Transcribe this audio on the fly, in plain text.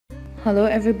Hello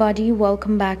everybody,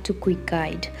 welcome back to Quick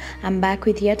Guide. I'm back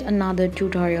with yet another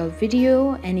tutorial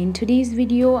video, and in today's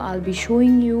video I'll be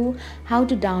showing you how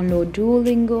to download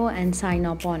Duolingo and sign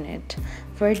up on it.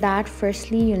 For that,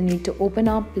 firstly you'll need to open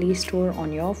up Play Store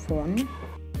on your phone.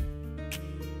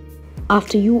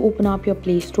 After you open up your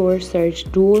Play Store, search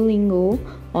Duolingo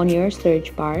on your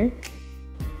search bar.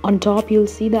 On top you'll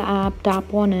see the app,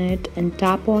 tap on it and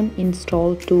tap on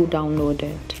install to download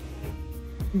it.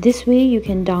 This way you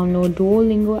can download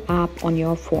Duolingo app on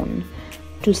your phone.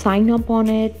 To sign up on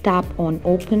it, tap on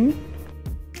open.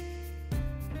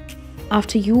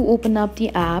 After you open up the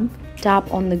app,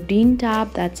 tap on the green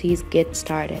tab that says get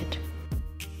started.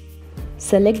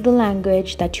 Select the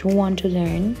language that you want to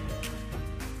learn.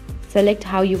 Select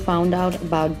how you found out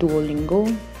about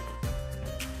Duolingo.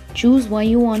 Choose why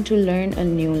you want to learn a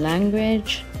new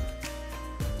language.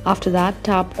 After that,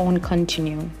 tap on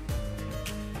continue.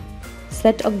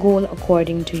 Set a goal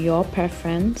according to your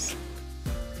preference.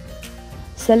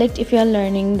 Select if you are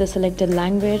learning the selected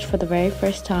language for the very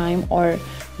first time or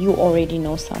you already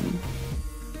know some.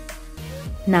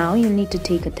 Now you need to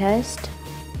take a test.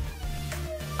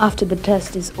 After the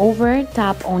test is over,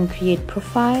 tap on create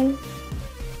profile.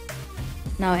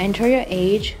 Now enter your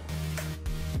age,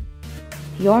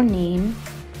 your name,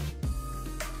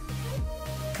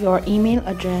 your email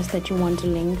address that you want to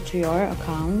link to your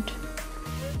account,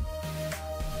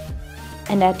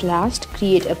 and at last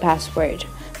create a password.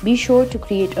 Be sure to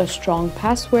create a strong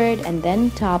password and then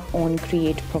tap on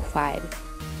create profile.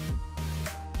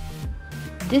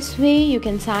 This way you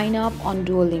can sign up on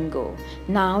Duolingo.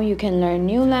 Now you can learn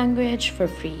new language for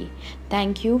free.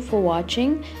 Thank you for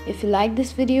watching. If you like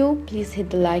this video, please hit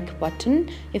the like button.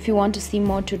 If you want to see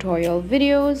more tutorial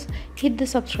videos, hit the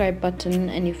subscribe button,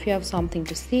 and if you have something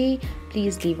to say,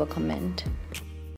 please leave a comment.